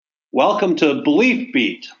Welcome to Belief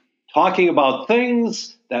Beat, talking about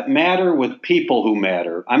things that matter with people who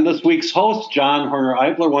matter. I'm this week's host, John Horner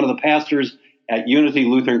Eibler, one of the pastors at Unity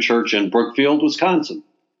Lutheran Church in Brookfield, Wisconsin.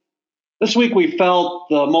 This week we felt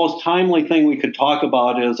the most timely thing we could talk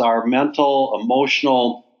about is our mental,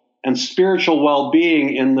 emotional, and spiritual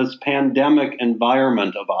well-being in this pandemic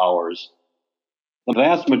environment of ours. The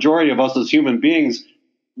vast majority of us as human beings,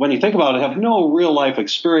 when you think about it, have no real life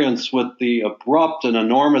experience with the abrupt and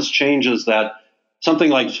enormous changes that something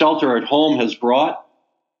like shelter at home has brought.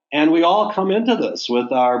 And we all come into this with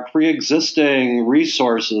our pre-existing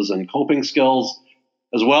resources and coping skills,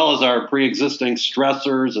 as well as our pre-existing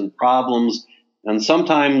stressors and problems, and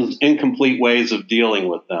sometimes incomplete ways of dealing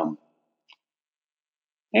with them.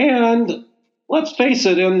 And let's face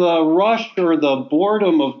it, in the rush or the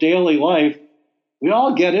boredom of daily life, we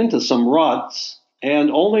all get into some ruts.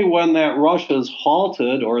 And only when that rush is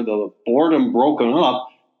halted or the boredom broken up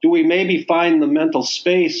do we maybe find the mental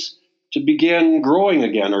space to begin growing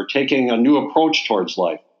again or taking a new approach towards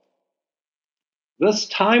life. This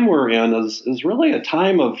time we're in is really a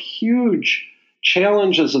time of huge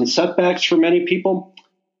challenges and setbacks for many people,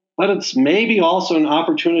 but it's maybe also an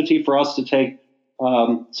opportunity for us to take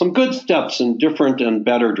some good steps in different and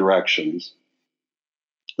better directions.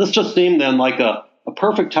 This just seemed then like a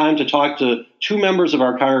perfect time to talk to two members of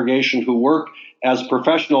our congregation who work as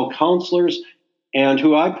professional counselors and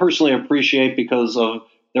who I personally appreciate because of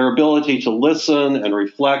their ability to listen and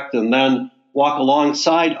reflect and then walk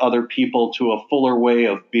alongside other people to a fuller way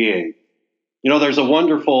of being. You know, there's a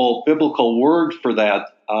wonderful biblical word for that,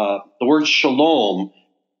 the word shalom,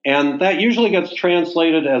 and that usually gets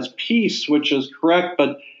translated as peace, which is correct,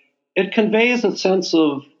 but it conveys a sense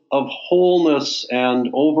of wholeness and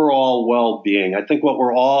overall well-being. I think what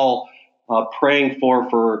we're all praying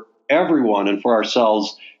for everyone and for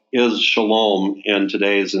ourselves is shalom in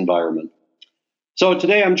today's environment. So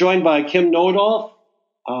today I'm joined by Kim Nodolf.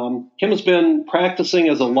 Kim has been practicing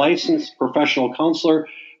as a licensed professional counselor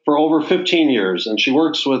for over 15 years, and she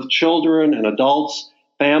works with children and adults,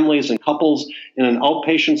 families, and couples in an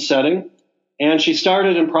outpatient setting. And she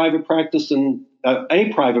started in private practice in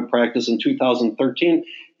 2013,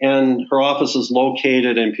 and her office is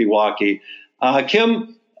located in Pewaukee.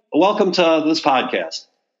 Kim, welcome to this podcast.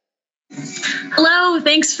 Hello,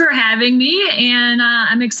 thanks for having me, and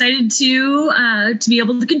I'm excited to be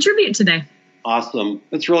able to contribute today. Awesome.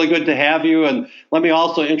 It's really good to have you, and let me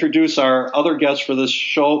also introduce our other guest for this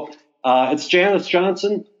show. It's Janice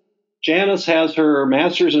Johnson. Janice has her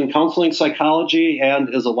master's in counseling psychology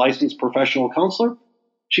and is a licensed professional counselor.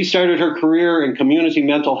 She started her career in community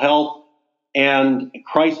mental health and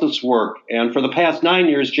crisis work. And for the past 9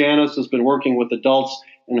 years, Janice has been working with adults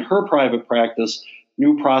in her private practice,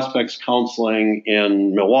 New Prospects Counseling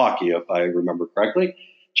in Milwaukee, if I remember correctly.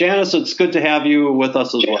 Janice, it's good to have you with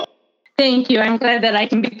us as well. Thank you. I'm glad that I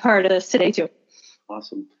can be part of this today, too.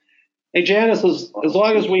 Awesome. Hey, Janice, as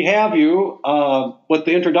long as we have you with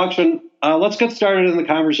the introduction, let's get started in the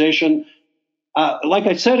conversation. Like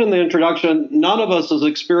I said in the introduction, none of us has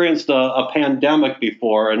experienced a pandemic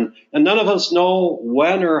before, and none of us know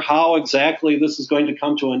when or how exactly this is going to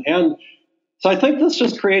come to an end. So I think this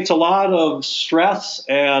just creates a lot of stress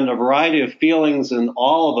and a variety of feelings in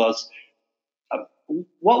all of us.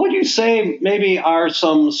 What would you say maybe are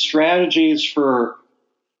some strategies for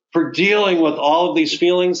dealing with all of these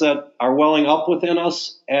feelings that are welling up within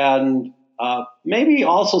us, and maybe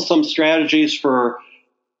also some strategies for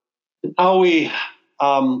how we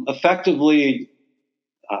effectively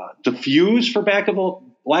diffuse, for lack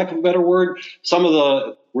of a better word, some of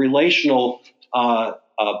the relational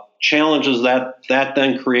challenges that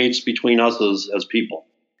then creates between us as people.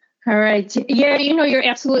 All right. Yeah, you're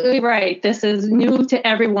absolutely right. This is new to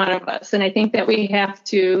every one of us. And I think that we have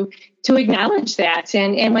to acknowledge that.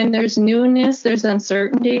 And when there's newness, there's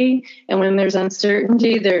uncertainty. And when there's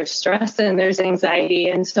uncertainty, there's stress and there's anxiety.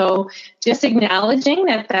 And so just acknowledging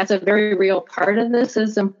that that's a very real part of this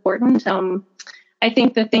is important. I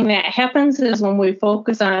think the thing that happens is when we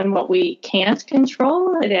focus on what we can't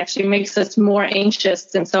control, it actually makes us more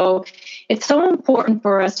anxious. And so it's so important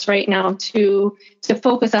for us right now to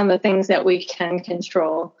focus on the things that we can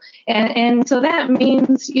control. And so that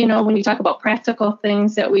means, when you talk about practical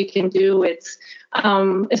things that we can do, it's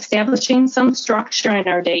establishing some structure in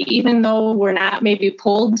our day, even though we're not maybe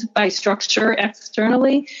pulled by structure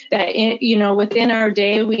externally, that, within our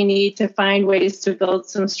day, we need to find ways to build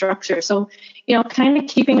some structure. So, kind of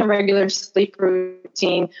keeping a regular sleep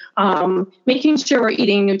routine, making sure we're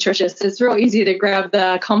eating nutritious. It's real easy to grab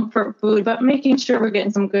the comfort food, but making sure we're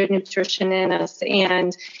getting some good nutrition in us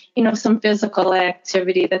and, some physical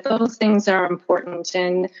activity, that those things are important.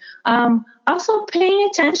 And also paying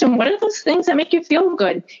attention. What are those things that make you feel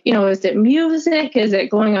good? Is it music? Is it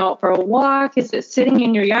going out for a walk? Is it sitting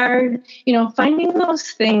in your yard? Finding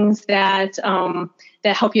those things that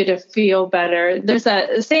help you to feel better. There's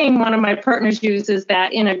a saying one of my partners uses,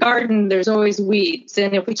 that in a garden, there's always weeds.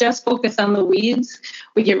 And if we just focus on the weeds,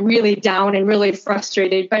 we get really down and really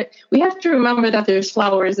frustrated. But we have to remember that there's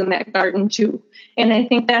flowers in that garden too. And I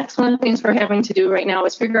think that's one of the things we're having to do right now,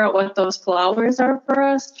 is figure out what those flowers are for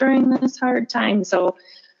us during this hard time. So,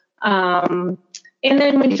 and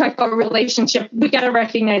then when you talk about relationship, we got to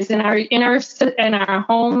recognize in our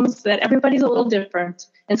homes that everybody's a little different.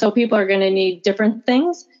 And so people are going to need different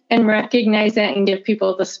things, and recognize that and give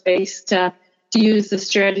people the space to use the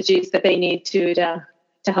strategies that they need to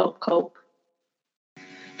help cope.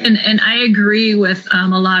 And I agree with a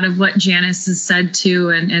lot of what Janice has said too,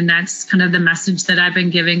 and that's kind of the message that I've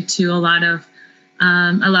been giving to a lot of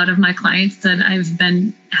my clients that I've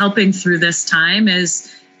been helping through this time,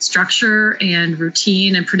 is structure and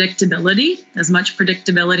routine and predictability. As much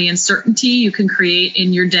predictability and certainty you can create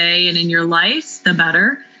in your day and in your life, the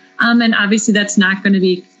better. And obviously that's not going to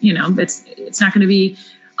be, it's not going to be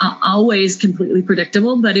always completely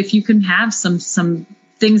predictable, but if you can have some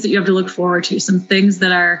things that you have to look forward to, some things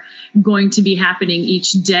that are going to be happening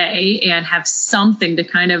each day, and have something to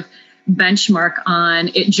kind of benchmark on,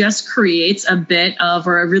 it just creates a bit of,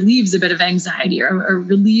 or relieves a bit of anxiety, or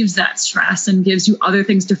relieves that stress, and gives you other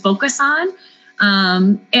things to focus on.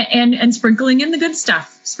 And sprinkling in the good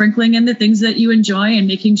stuff, sprinkling in the things that you enjoy, and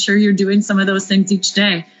making sure you're doing some of those things each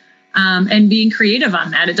day, and being creative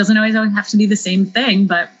on that. It doesn't always have to be the same thing,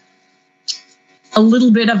 but a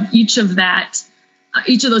little bit of each of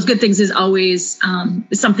those good things is always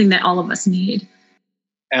something that all of us need.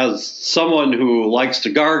 As someone who likes to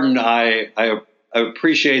garden, I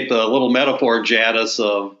appreciate the little metaphor, Janice,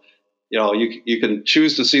 of, you can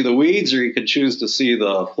choose to see the weeds, or you can choose to see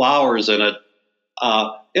the flowers in it.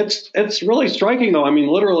 It's really striking, though. I mean,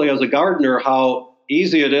 literally, as a gardener, how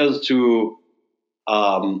easy it is to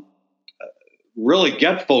really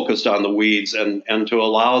get focused on the weeds, and to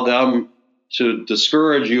allow them to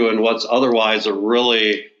discourage you in what's otherwise a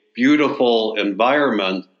really beautiful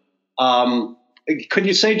environment. Could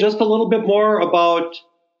you say just a little bit more about,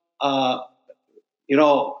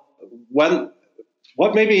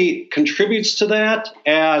 what maybe contributes to that,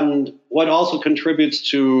 and what also contributes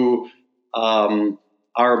to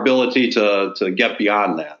our ability to get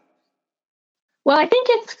beyond that? Well, I think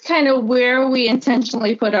it's kind of where we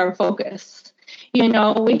intentionally put our focus. We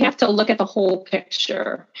have to look at the whole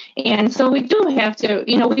picture. And so we do have to,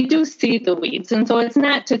 we do see the weeds. And so it's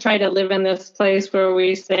not to try to live in this place where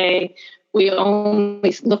we say we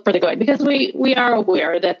only look for the good, because we are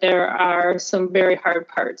aware that there are some very hard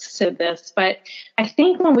parts to this. But I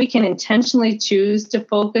think when we can intentionally choose to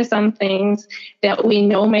focus on things that we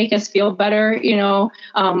know make us feel better,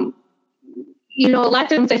 a lot of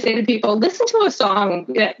times I say to people, listen to a song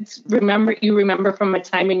that you remember from a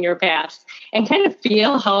time in your past, and kind of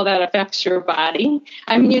feel how that affects your body.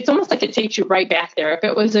 I mean, it's almost like it takes you right back there if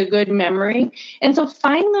it was a good memory. And so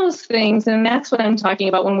find those things, and that's what I'm talking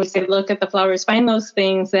about when we say look at the flowers. Find those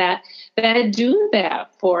things that do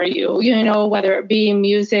that for you, whether it be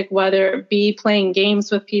music, whether it be playing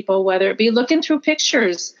games with people, whether it be looking through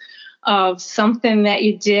pictures of something that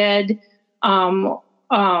you did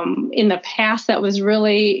in the past that was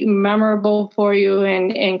really memorable for you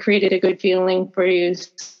and created a good feeling for you.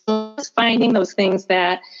 So finding those things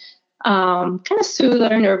that kind of soothe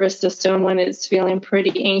our nervous system when it's feeling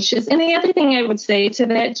pretty anxious. And the other thing I would say to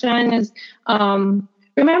that, John, is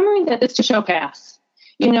remembering that this too shall pass.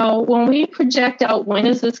 When we project out, when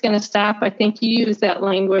is this going to stop? I think you use that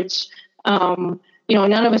language. None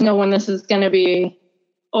of us know when this is going to be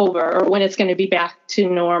over, or when it's going to be back to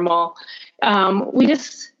normal. We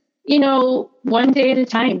just, one day at a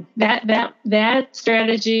time, that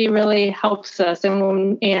strategy really helps us.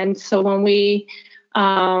 And so when we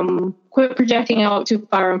quit projecting out too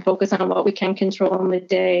far and focus on what we can control in the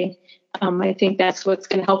day, I think that's what's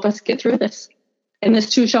going to help us get through this. And this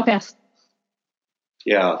too shall pass.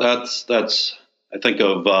 Yeah, that's. I think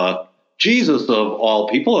of Jesus of all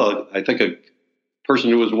people. I think a person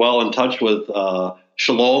who was well in touch with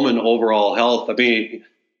shalom and overall health. I mean,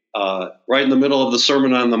 right in the middle of the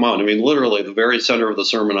Sermon on the Mount. I mean, literally the very center of the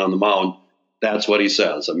Sermon on the Mount. That's what he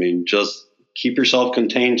says. I mean, just keep yourself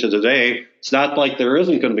contained to today. It's not like there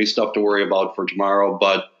isn't going to be stuff to worry about for tomorrow,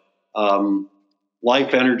 but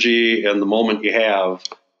life energy and the moment you have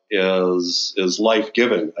is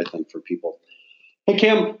life-giving, I think, for people. Hey,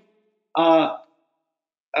 Kim,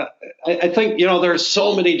 I think, there's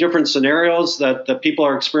so many different scenarios that people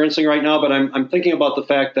are experiencing right now, but I'm thinking about the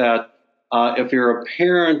fact that if you're a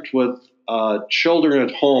parent with children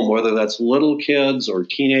at home, whether that's little kids or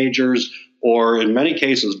teenagers, or in many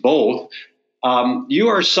cases both, you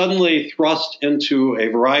are suddenly thrust into a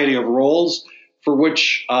variety of roles for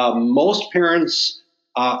which most parents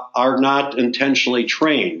are not intentionally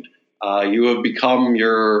trained. You have become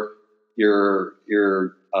your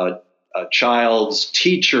child's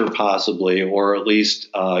teacher, possibly, or at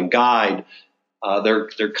least guide,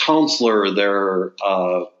 their counselor, their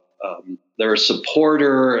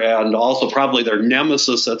supporter, and also probably their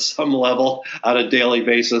nemesis at some level on a daily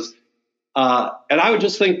basis. And I would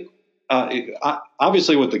just think,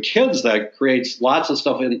 obviously, with the kids, that creates lots of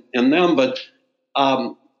stuff in them, but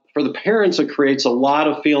for the parents, it creates a lot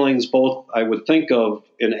of feelings, both, I would think, of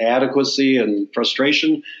inadequacy and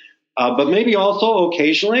frustration, but maybe also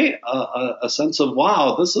occasionally a sense of,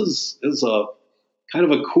 wow, this is a kind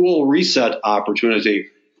of a cool reset opportunity.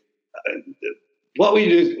 What would you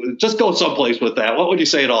do? Just go someplace with that. What would you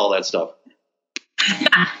say to all that stuff?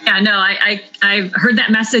 Yeah, no, I've heard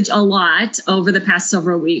that message a lot over the past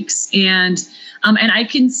several weeks, and I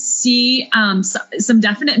can see some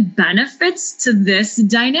definite benefits to this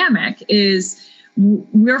dynamic. Is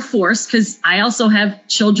we're forced, because I also have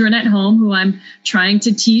children at home who I'm trying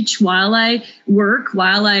to teach while I work,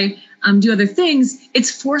 while I do other things.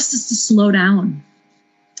 It's forced us to slow down.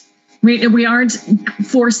 We aren't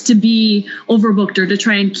forced to be overbooked or to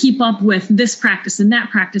try and keep up with this practice and that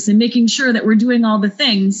practice and making sure that we're doing all the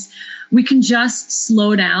things. We can just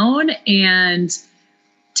slow down and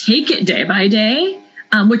take it day by day,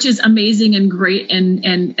 which is amazing and great.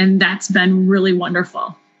 And that's been really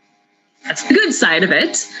wonderful. That's the good side of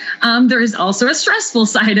it. There is also a stressful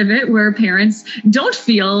side of it where parents don't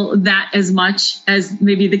feel that as much as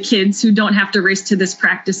maybe the kids who don't have to race to this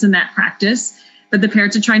practice and that practice, but the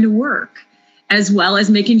parents are trying to work as well as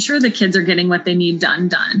making sure the kids are getting what they need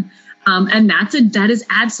done. And that is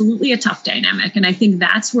absolutely a tough dynamic. And I think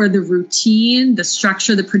that's where the routine, the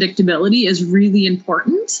structure, the predictability is really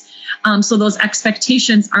important. So those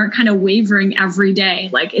expectations aren't kind of wavering every day.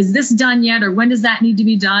 Like, is this done yet? Or when does that need to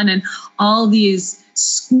be done? And all these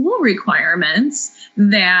school requirements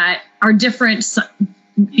that are different.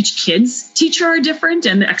 Each kid's teacher are different,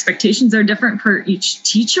 and the expectations are different for each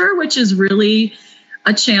teacher, which is really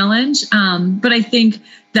a challenge. But I think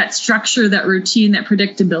that structure, that routine, that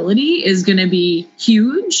predictability is going to be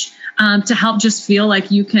huge to help just feel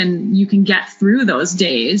like you can get through those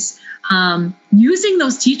days. Using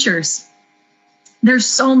those teachers. There's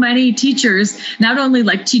so many teachers, not only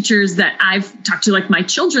like teachers that I've talked to, like my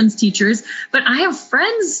children's teachers, but I have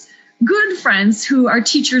friends, good friends who are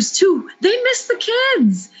teachers too. They miss the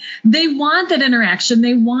kids. They want that interaction.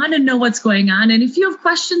 They want to know what's going on. And if you have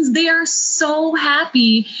questions, they are so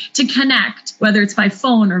happy to connect, whether it's by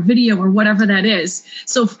phone or video or whatever that is.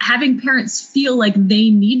 So having parents feel like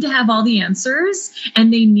they need to have all the answers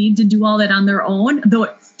and they need to do all that on their own, though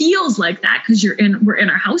it feels like that because we're in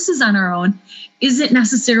our houses on our own, isn't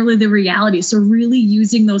necessarily the reality. So really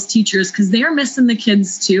using those teachers, because they're missing the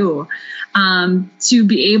kids too, to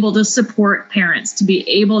be able to support parents, to be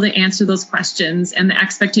able to answer those questions, and the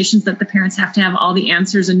expectations that the parents have to have all the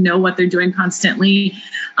answers and know what they're doing constantly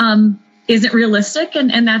isn't realistic.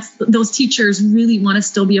 And those teachers really want to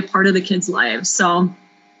still be a part of the kids' lives. So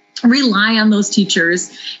rely on those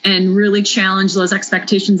teachers and really challenge those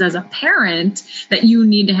expectations as a parent that you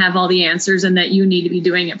need to have all the answers and that you need to be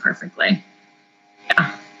doing it perfectly.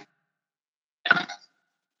 Yeah.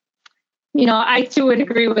 You know, I too would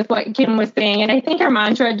agree with what Kim was saying. And I think our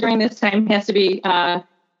mantra during this time has to be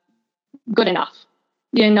good enough.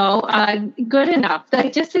 Good enough.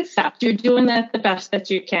 Like, just accept you're doing that the best that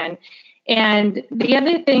you can. And the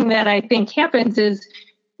other thing that I think happens is,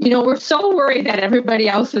 we're so worried that everybody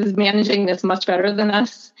else is managing this much better than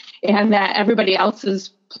us, and that everybody else is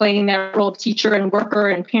playing that role of teacher and worker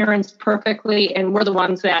and parents perfectly, and we're the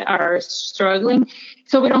ones that are struggling.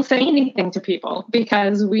 So we don't say anything to people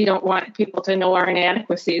because we don't want people to know our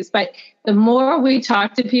inadequacies. But the more we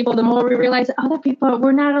talk to people, the more we realize other people,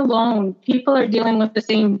 we're not alone. People are dealing with the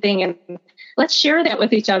same thing. And let's share that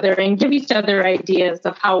with each other and give each other ideas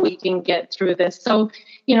of how we can get through this. So,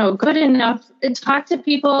 good enough to talk to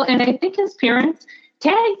people. And I think as parents,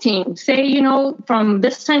 tag team, say, from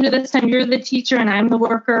this time to this time, you're the teacher and I'm the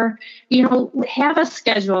worker, have a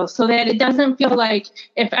schedule so that it doesn't feel like,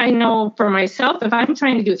 if I know for myself, if I'm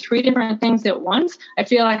trying to do 3 different things at once, I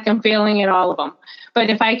feel like I'm failing at all of them. But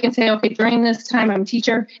if I can say, okay, during this time I'm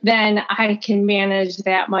teacher, then I can manage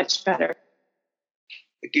that much better.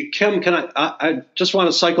 Kim, I just want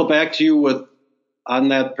to cycle back to you with on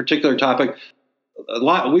that particular topic,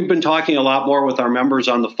 we've been talking a lot more with our members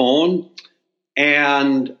on the phone,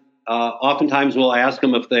 and oftentimes we'll ask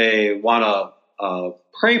them if they want to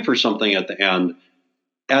pray for something at the end.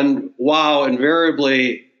 And wow,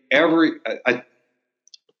 invariably,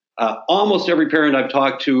 almost every parent I've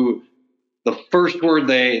talked to, the first word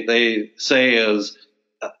they say is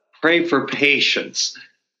pray for patience.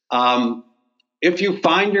 If you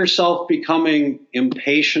find yourself becoming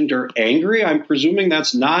impatient or angry, I'm presuming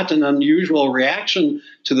that's not an unusual reaction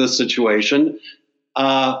to this situation.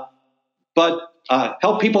 But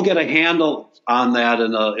help people get a handle on that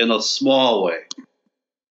in a small way.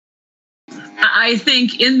 I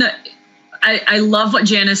think I love what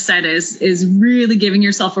Janice said is really giving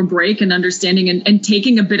yourself a break and understanding and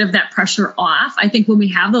taking a bit of that pressure off. I think when we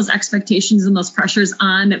have those expectations and those pressures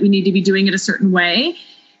on that we need to be doing it a certain way,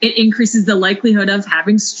 it increases the likelihood of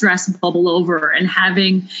having stress bubble over and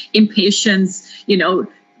having impatience,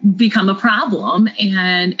 become a problem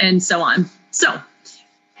and so on. So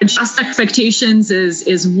adjust expectations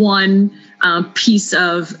is one piece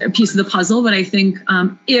of the puzzle. But I think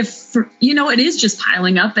if it is just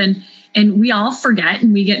piling up and we all forget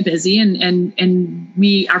and we get busy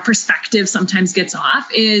and our perspective sometimes gets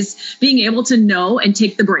off, is being able to know and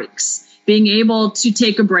take the breaks, being able to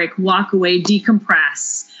take a break, walk away,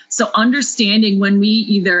 decompress. So understanding when we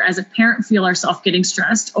either as a parent feel ourselves getting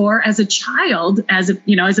stressed, or as a child, as a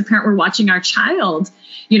parent, we're watching our child,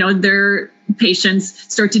 their patience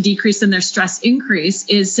start to decrease and their stress increase,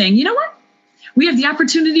 is saying, you know what? We have the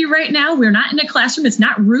opportunity right now. We're not in a classroom. It's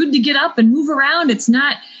not rude to get up and move around. It's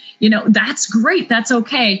not, that's great. That's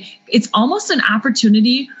okay. It's almost an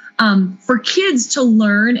opportunity for kids to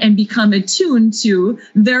learn and become attuned to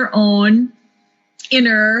their own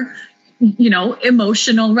inner,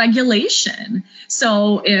 emotional regulation.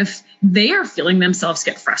 So if they are feeling themselves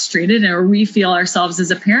get frustrated, or we feel ourselves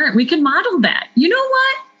as a parent, we can model that. You know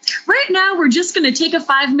what? Right now, we're just going to take a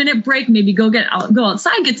 5-minute break, maybe go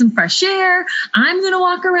outside, get some fresh air. I'm going to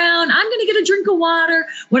walk around. I'm going to get a drink of water,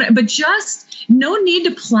 but just no need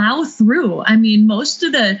to plow through. I mean, most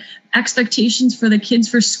of the expectations for the kids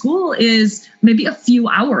for school is maybe a few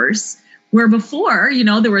hours, where before,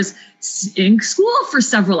 there was in school for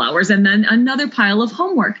several hours and then another pile of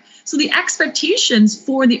homework. So the expectations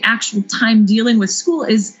for the actual time dealing with school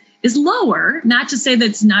is lower. Not to say that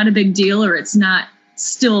it's not a big deal or it's not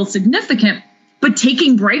still significant, but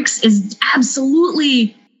taking breaks is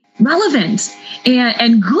absolutely relevant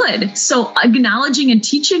and good. So acknowledging and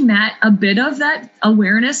teaching that, a bit of that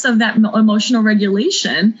awareness of that emotional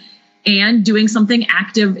regulation, and doing something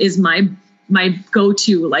active is my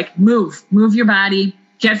go-to. Like move your body,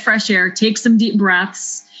 get fresh air, take some deep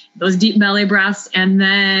breaths, those deep belly breaths, and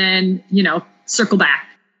then, circle back.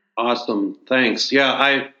 Awesome. Thanks.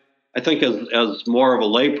 Yeah. I think as more of a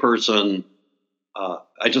layperson,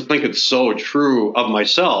 I just think it's so true of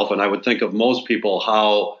myself, and I would think of most people,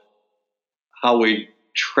 how we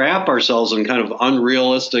trap ourselves in kind of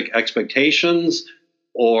unrealistic expectations,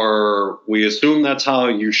 or we assume that's how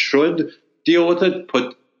you should deal with it,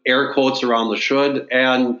 put air quotes around the should,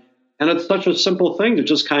 and it's such a simple thing to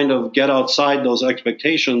just kind of get outside those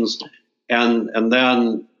expectations, and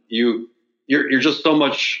then you're just so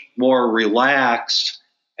much more relaxed,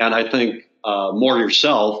 and I think more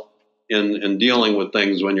yourself in dealing with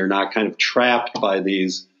things when you're not kind of trapped by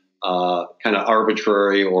these kind of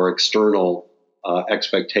arbitrary or external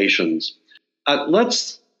expectations. So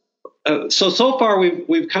far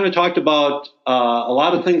we've kind of talked about a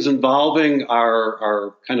lot of things involving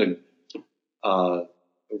our kind of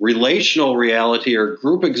relational reality or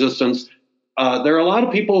group existence. There are a lot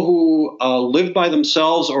of people who live by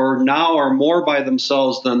themselves, or now are more by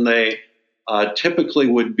themselves than they typically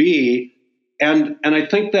would be, and I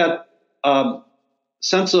think that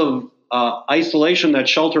sense of isolation that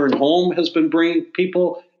shelter at home has been bringing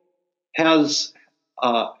people has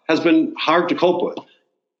been hard to cope with.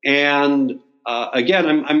 And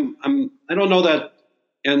again, I don't know that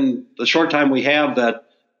in the short time we have that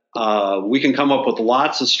we can come up with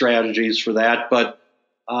lots of strategies for that, but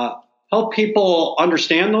help people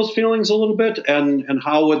understand those feelings a little bit, and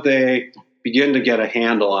how would they begin to get a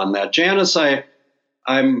handle on that. Janice,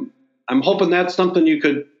 I'm hoping that's something you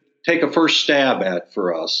could take a first stab at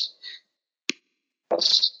for us.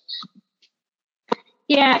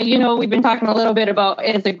 Yeah, we've been talking a little bit about,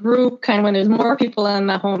 as a group, kind of when there's more people in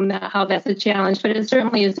the home, how that's a challenge, but it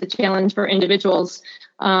certainly is a challenge for individuals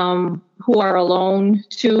who are alone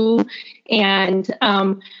too. And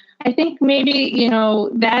I think maybe,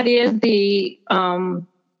 that is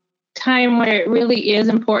time where it really is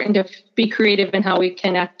important to be creative in how we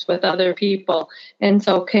connect with other people. And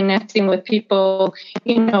so connecting with people,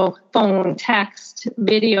 phone, text,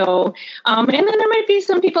 video. And then there might be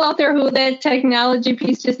some people out there who that technology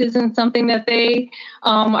piece just isn't something that they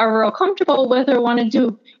are real comfortable with or want to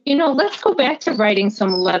do. Let's go back to writing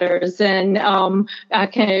some letters and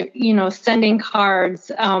sending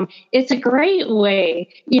cards. It's a great way.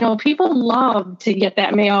 People love to get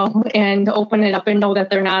that mail and open it up and know that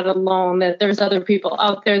they're not alone, that there's other people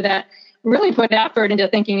out there that really put effort into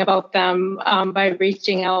thinking about them by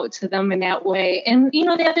reaching out to them in that way. And,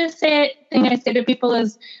 the other thing I say to people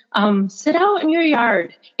is sit out in your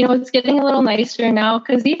yard. It's getting a little nicer now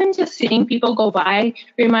because even just seeing people go by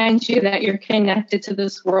reminds you that you're connected to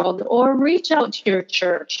this world, or reach out to your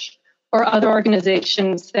church or other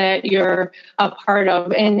organizations that you're a part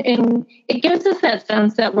of. And it gives us that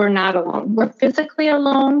sense that we're not alone. We're physically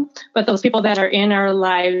alone, but those people that are in our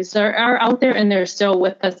lives are out there and they're still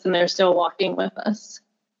with us and they're still walking with us.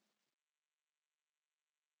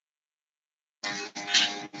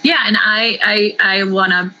 Yeah, and I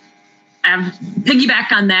want to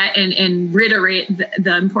piggyback on that and reiterate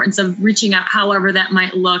the importance of reaching out, however that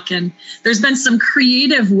might look. And there's been some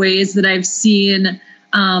creative ways that I've seen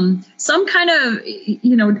some kind of,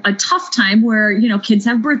 a tough time where, kids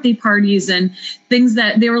have birthday parties and things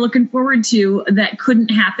that they were looking forward to that couldn't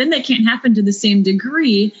happen. They can't happen to the same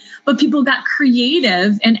degree, but people got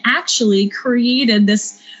creative and actually created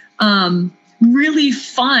this really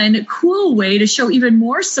fun, cool way to show even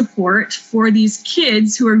more support for these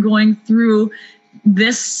kids who are going through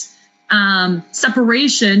this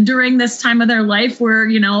separation during this time of their life where,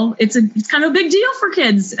 it's kind of a big deal for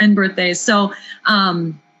kids and birthdays. So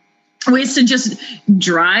ways to just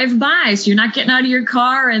drive by. So you're not getting out of your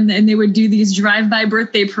car, and then they would do these drive-by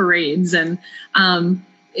birthday parades. And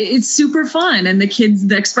it's super fun. And the kids,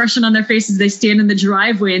 the expression on their faces, they stand in the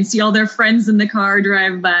driveway and see all their friends in the car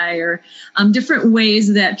drive by, or different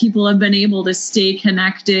ways that people have been able to stay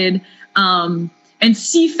connected and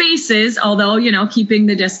see faces, although, keeping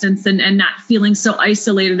the distance and not feeling so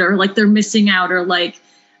isolated or like they're missing out or like,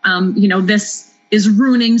 this is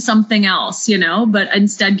ruining something else, but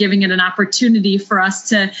instead giving it an opportunity for us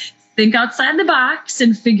to think outside the box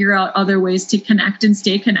and figure out other ways to connect and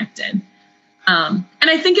stay connected. And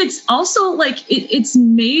I think it's also like it's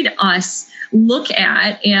made us look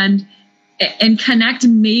at and connect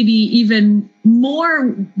maybe even more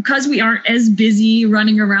because we aren't as busy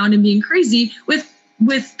running around and being crazy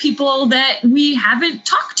with people that we haven't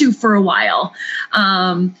talked to for a while,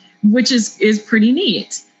 which is pretty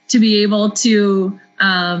neat to be able to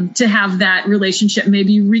have that relationship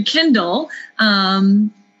maybe rekindle,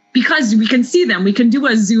 because we can see them. We can do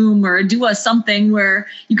a Zoom or do a something where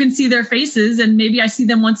you can see their faces, and maybe I see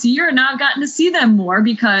them once a year, and now I've gotten to see them more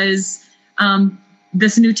because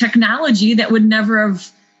this new technology that would never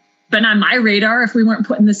have been on my radar if we weren't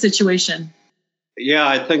put in this situation. Yeah,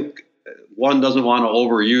 I think one doesn't want to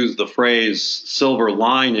overuse the phrase silver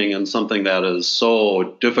lining in something that is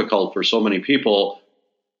so difficult for so many people.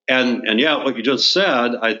 And yeah, what you just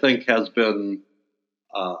said, I think has been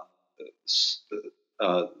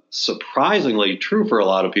surprisingly true for a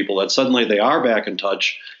lot of people, that suddenly they are back in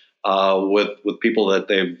touch with people that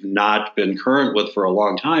they've not been current with for a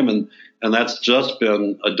long time. And that's just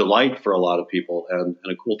been a delight for a lot of people and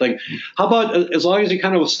a cool thing. How about, as long as you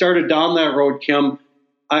kind of started down that road, Kim,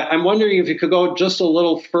 I'm wondering if you could go just a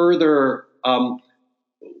little further.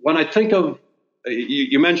 When I think of,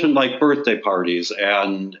 you mentioned like birthday parties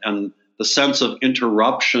and the sense of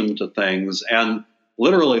interruption to things and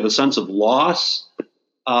literally the sense of loss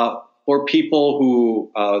for people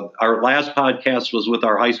who, our last podcast was with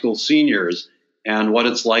our high school seniors and what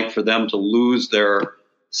it's like for them to lose their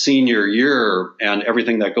senior year and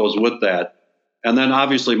everything that goes with that. And then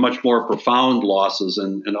obviously much more profound losses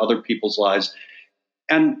in other people's lives.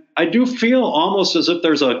 And I do feel almost as if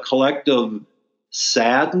there's a collective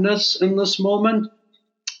sadness in this moment.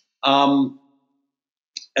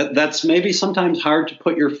 That's maybe sometimes hard to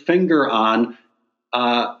put your finger on.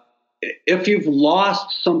 If you've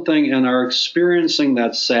lost something and are experiencing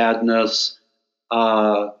that sadness,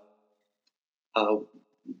 what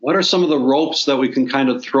are some of the ropes that we can kind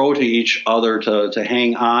of throw to each other to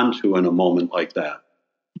hang on to in a moment like that?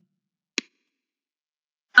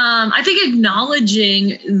 I think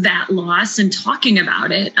acknowledging that loss and talking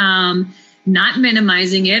about it, not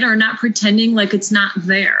minimizing it or not pretending like it's not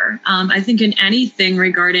there. I think in anything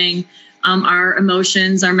regarding our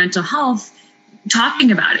emotions, our mental health,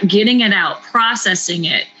 talking about it, getting it out, processing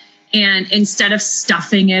it, and instead of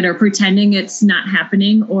stuffing it or pretending it's not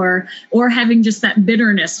happening or having just that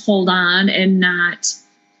bitterness hold on and not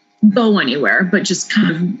go anywhere, but just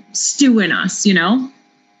kind of stew in us,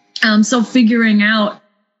 So figuring out,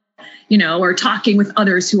 or talking with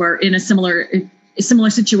others who are in a similar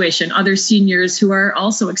situation, other seniors who are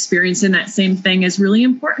also experiencing that same thing, is really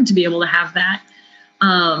important to be able to have that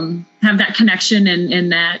connection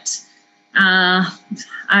and that,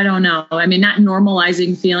 I don't know. I mean, not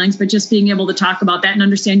normalizing feelings, but just being able to talk about that and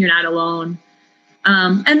understand you're not alone.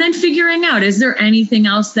 And then figuring out, is there anything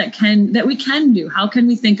else that we can do? How can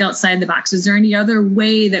we think outside the box? Is there any other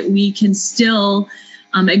way that we can still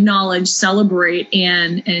acknowledge, celebrate,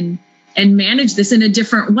 and manage this in a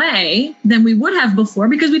different way than we would have before,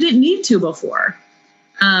 because we didn't need to before.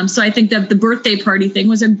 So I think that the birthday party thing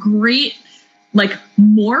was a great,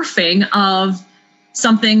 morphing of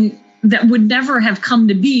something that would never have come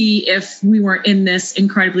to be if we weren't in this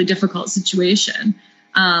incredibly difficult situation.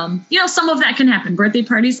 Some of that can happen. Birthday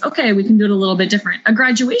parties, okay, we can do it a little bit different. A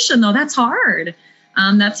graduation, though, that's hard.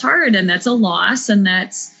 That's hard, and that's a loss, and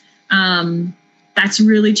that's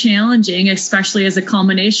really challenging, especially as a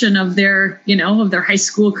culmination of their high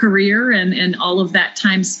school career and all of that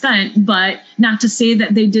time spent. But not to say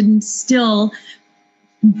that they didn't still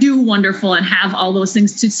do wonderful and have all those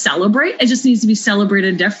things to celebrate. It just needs to be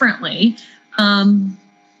celebrated differently, and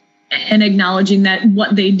acknowledging that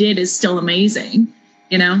what they did is still amazing.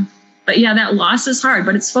 But yeah, that loss is hard,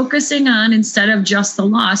 but it's focusing on, instead of just the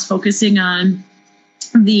loss, focusing on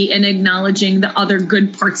and acknowledging the other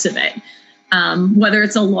good parts of it. Whether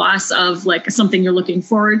it's a loss of something you're looking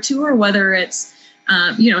forward to, or whether it's,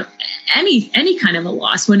 any kind of a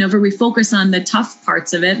loss. Whenever we focus on the tough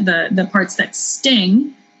parts of it, the parts that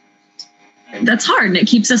sting, that's hard and it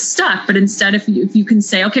keeps us stuck. But instead, if you can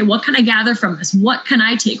say, okay, what can I gather from this? What can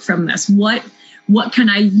I take from this? What can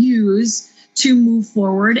I use to move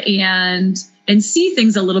forward and see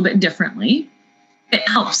things a little bit differently? It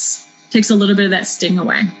helps, takes a little bit of that sting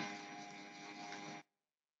away.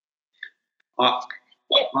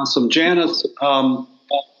 Awesome. Janice,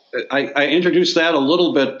 I introduced that a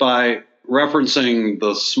little bit by referencing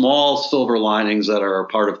the small silver linings that are a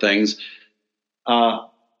part of things.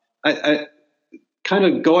 I kind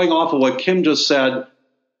of going off of what Kim just said,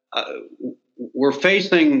 we're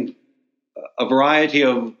facing a variety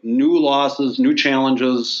of new losses, new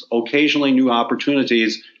challenges, occasionally new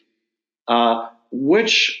opportunities, and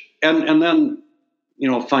then,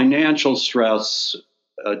 financial stress,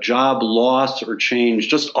 job loss or change,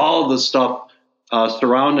 just all of the stuff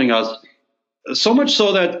surrounding us. So much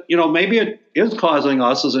so that, maybe it is causing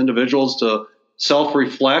us as individuals to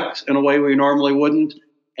self-reflect in a way we normally wouldn't,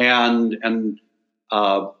 and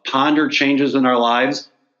ponder changes in our lives.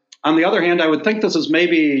 On the other hand, I would think this is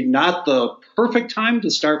maybe not the perfect time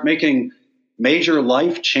to start making major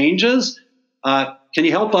life changes. Can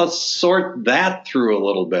you help us sort that through a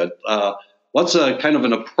little bit? What's a kind of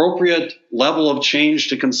an appropriate level of change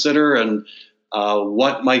to consider, and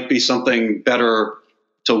what might be something better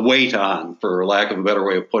to wait on, for lack of a better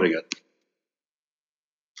way of putting it?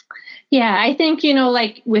 Yeah, I think,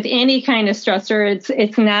 with any kind of stressor,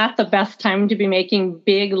 it's not the best time to be making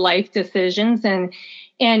big life decisions. And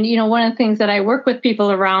one of the things that I work with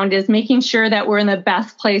people around is making sure that we're in the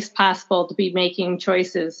best place possible to be making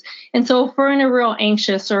choices. And so if we're in a real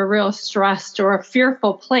anxious or a real stressed or a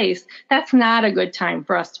fearful place, that's not a good time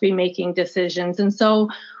for us to be making decisions. And so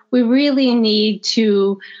we really need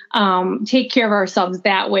to take care of ourselves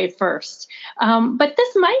that way first. But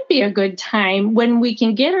this might be a good time when we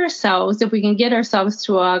can if we can get ourselves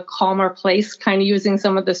to a calmer place, kind of using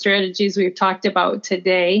some of the strategies we've talked about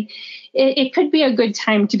today. It could be a good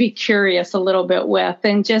time to be curious a little bit with,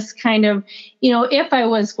 and just kind of, if I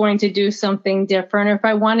was going to do something different, or if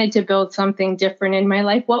I wanted to build something different in my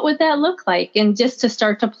life, what would that look like? And just to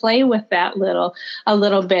start to play with that a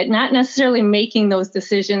little bit, not necessarily making those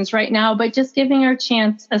decisions right now, but just giving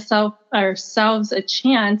ourselves a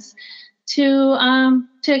chance to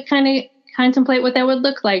kind of contemplate what that would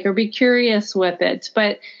look like, or be curious with it.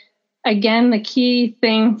 But again, the key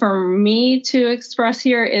thing for me to express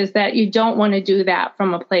here is that you don't want to do that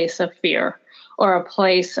from a place of fear or a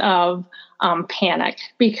place of panic,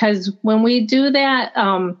 because when we do that,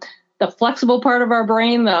 the flexible part of our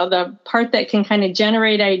brain, the part that can kind of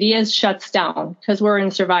generate ideas, shuts down because we're in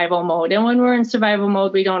survival mode. And when we're in survival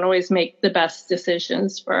mode, we don't always make the best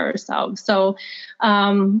decisions for ourselves. So,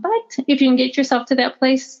 but if you can get yourself to that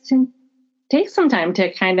place, to take some time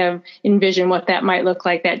to kind of envision what that might look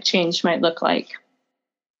like, that change might look like.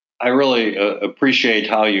 I really appreciate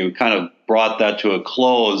how you kind of brought that to a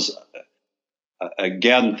close.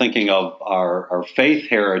 Again, thinking of our faith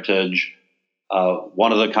heritage,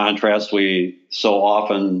 one of the contrasts we so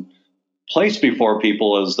often place before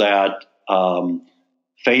people is that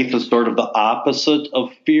faith is sort of the opposite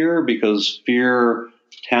of fear, because fear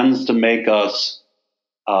tends to make us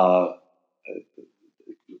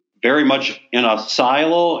very much in a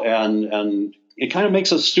silo, and it kind of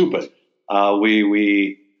makes us stupid.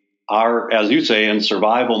 We are, as you say, in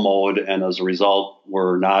survival mode, and as a result,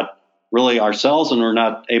 we're not really ourselves, and we're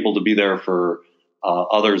not able to be there for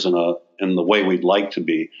others in the way we'd like to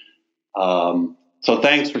be. So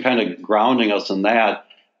thanks for kind of grounding us in that.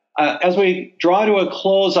 As we draw to a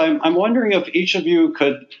close, I'm wondering if each of you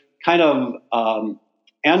could kind of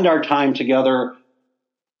end our time together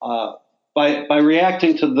by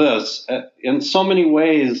reacting to this. In so many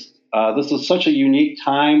ways, this is such a unique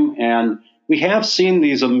time, and we have seen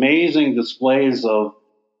these amazing displays of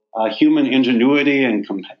human ingenuity and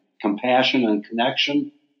compassion and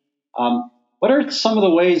connection. What are some of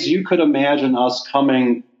the ways you could imagine us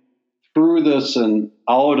coming through this and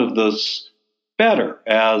out of this better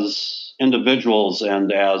as individuals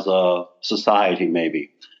and as a society,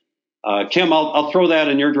 maybe? Kim, I'll throw that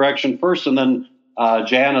in your direction first, and then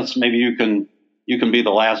Janice, maybe you can be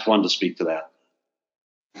the last one to speak to that.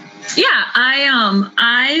 Yeah,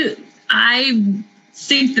 I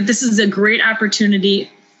think that this is a great opportunity,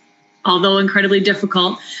 although incredibly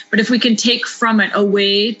difficult. But if we can take from it a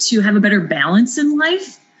way to have a better balance in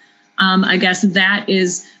life, I guess that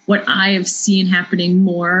is what I have seen happening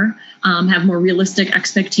more, have more realistic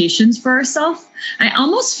expectations for ourselves. I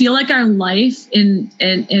almost feel like our life, and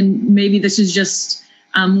maybe this is just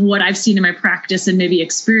what I've seen in my practice and maybe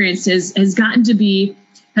experiences, has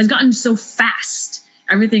gotten so fast.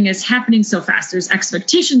 Everything is happening so fast. There's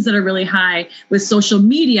expectations that are really high with social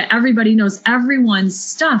media. Everybody knows everyone's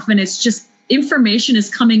stuff, and it's just information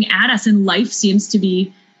is coming at us, and life seems to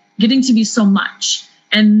be getting to be so much.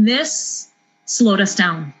 And this slowed us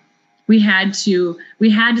down. We had to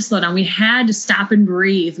slow down. We had to stop and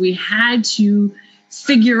breathe. We had to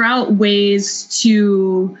figure out ways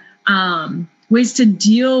to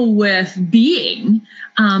deal with being.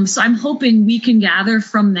 So I'm hoping we can gather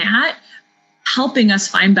from that, helping us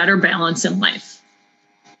find better balance in life.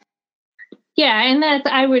 Yeah, and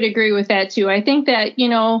I would agree with that too. I think that,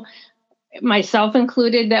 myself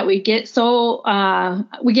included, that we get on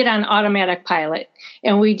automatic pilot,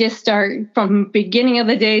 and we just start from beginning of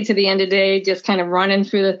the day to the end of the day, just kind of running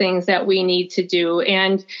through the things that we need to do.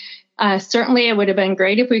 And certainly it would have been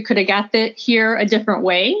great if we could have got that here a different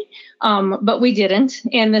way. But we didn't.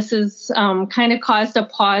 And this has kind of caused a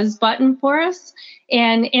pause button for us.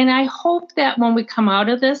 And I hope that when we come out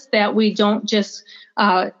of this, that we don't just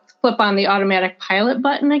flip on the automatic pilot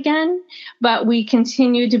button again, but we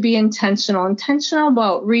continue to be intentional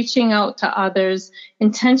about reaching out to others,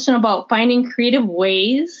 intentional about finding creative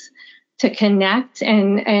ways to connect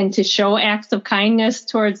and to show acts of kindness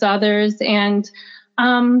towards others. And,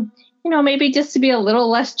 maybe just to be a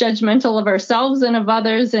little less judgmental of ourselves and of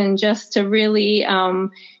others, and just to really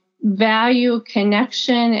value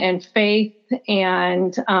connection and faith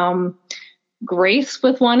and grace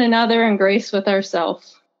with one another and grace with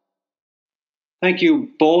ourselves. Thank you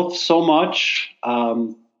both so much.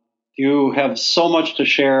 You have so much to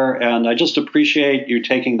share, and I just appreciate you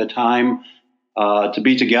taking the time to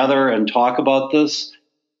be together and talk about this.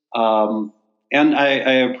 And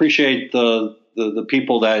I appreciate the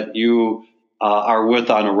people that you are with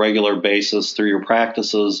on a regular basis through your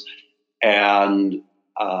practices. And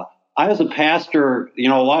I, as a pastor, a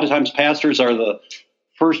lot of times pastors are the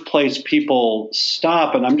first place people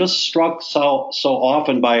stop, and I'm just struck so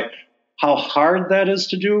often by how hard that is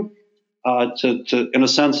to do, to in a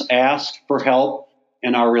sense ask for help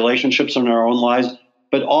in our relationships and our own lives,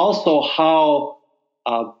 but also how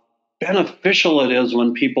beneficial it is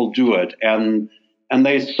when people do it, and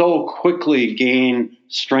they so quickly gain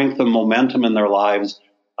strength and momentum in their lives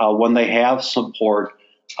when they have support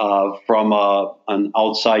from an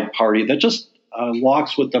outside party that just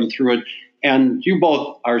walks with them through it. And you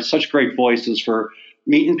both are such great voices for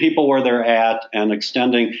meeting people where they're at and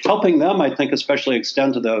helping them, I think, especially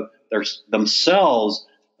extend to themselves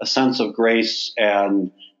a sense of grace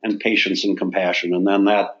and patience and compassion. And then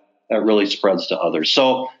that really spreads to others.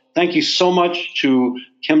 So thank you so much to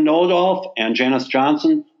Kim Nodolf and Janice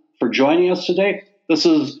Johnson for joining us today. This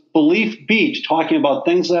is Belief Beat, talking about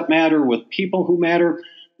things that matter with people who matter.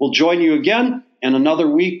 We'll join you again in another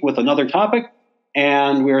week with another topic.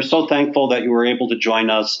 And we are so thankful that you were able to join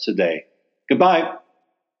us today. Goodbye.